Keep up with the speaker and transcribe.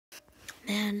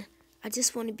Man, I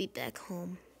just want to be back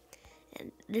home.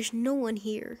 And there's no one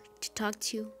here to talk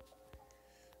to.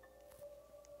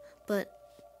 But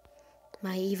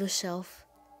my evil self,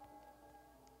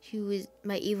 who is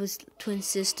my evil twin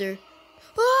sister.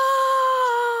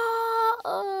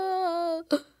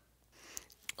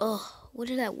 Oh, what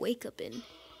did I wake up in?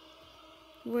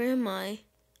 Where am I?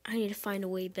 I need to find a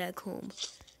way back home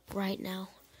right now.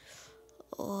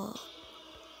 Oh,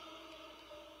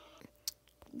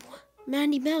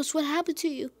 Mandy Mouse, what happened to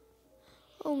you?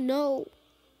 Oh no,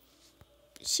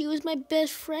 she was my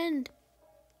best friend.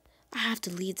 I have to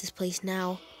leave this place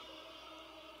now.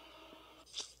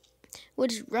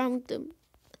 What is wrong with them?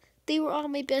 They were all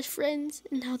my best friends,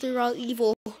 and now they're all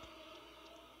evil.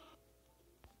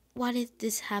 Why did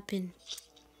this happen?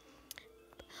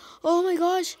 Oh my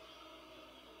gosh!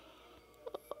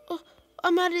 Oh,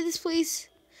 I'm out of this place.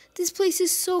 This place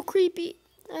is so creepy.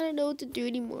 I don't know what to do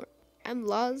anymore. I'm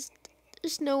lost.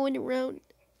 There's no one around.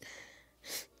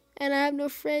 And I have no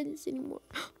friends anymore.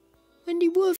 Wendy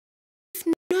Wolf,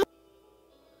 no!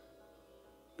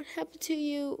 What happened to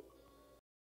you?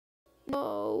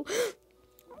 No.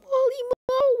 Molly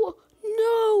Mo!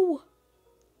 No!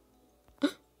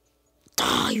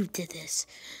 Ah, you did this.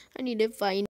 I need to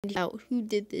find out who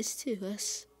did this to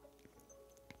us.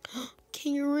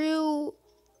 Kangaroo.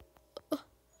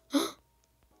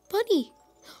 Bunny,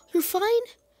 you're fine?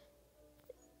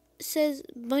 It says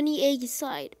bunny egg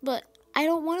inside, but I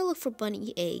don't want to look for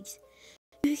bunny eggs.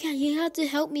 You have to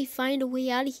help me find a way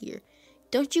out of here.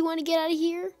 Don't you want to get out of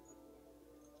here?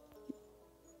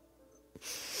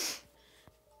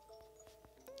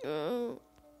 Oh,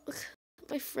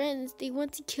 my friends, they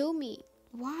want to kill me.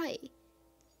 Why?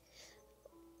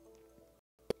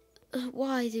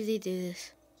 Why did they do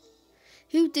this?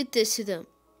 Who did this to them?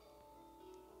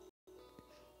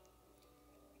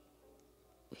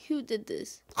 Who did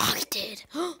this? I did.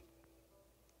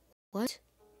 What?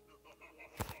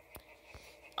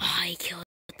 I killed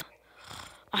them.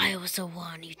 I was the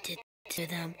one who did this to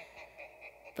them.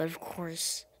 But of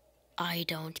course, I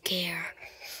don't care.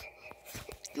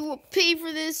 You will pay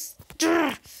for this.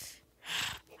 I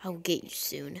will get you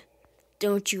soon.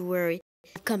 Don't you worry.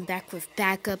 I'll come back with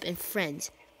backup and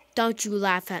friends. Don't you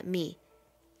laugh at me.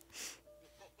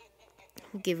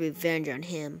 I'll get revenge on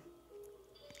him.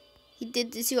 He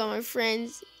did this to all my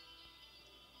friends.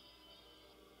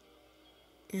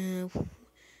 What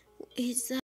is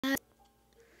that?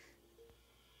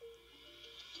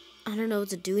 I don't know what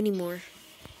to do anymore.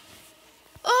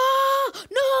 Oh,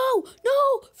 no!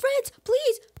 No! Friends,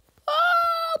 please!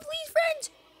 Oh, please, friends!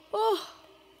 Oh.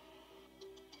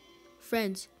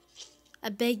 Friends, I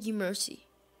beg you mercy.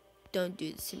 Don't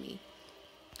do this to me.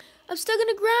 I'm stuck in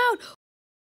the ground!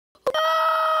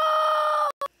 Oh!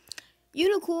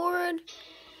 Unicorn!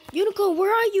 Unicorn,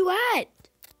 where are you at?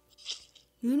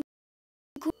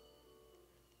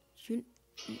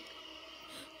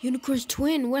 Unicorn's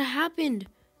twin, what happened?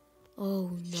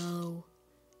 Oh no.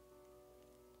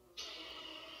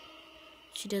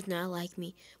 She does not like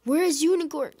me. Where is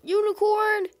Unicorn?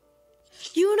 Unicorn!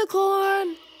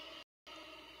 Unicorn!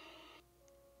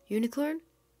 Unicorn?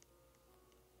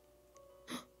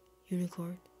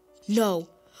 Unicorn? No.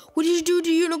 What did you do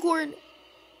to Unicorn?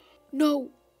 No.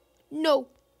 No.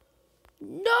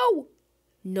 No.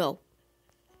 No.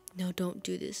 No, don't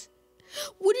do this.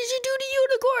 What did you do to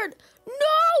Unicorn?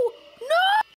 No! No!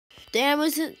 The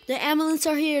ambulance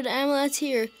are here. The ambulance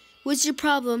here. What's your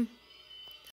problem?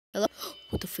 Hello?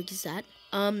 What the freak is that?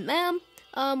 Ma'am,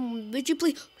 would you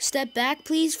please step back,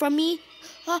 please, from me?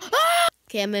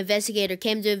 Okay, I'm an investigator.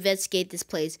 Came to investigate this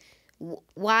place.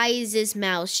 Why is this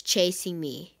mouse chasing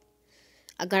me?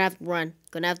 I'm gonna have to run.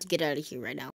 Gonna have to get out of here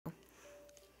right now.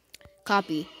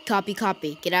 Copy. Copy,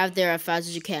 copy. Get out of there as fast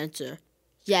as you can, sir.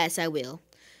 Yes, I will.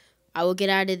 I will get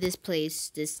out of this place.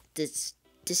 This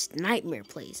nightmare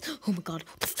place. Oh my god.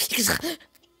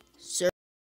 Sir.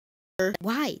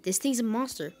 Why? This thing's a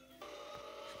monster.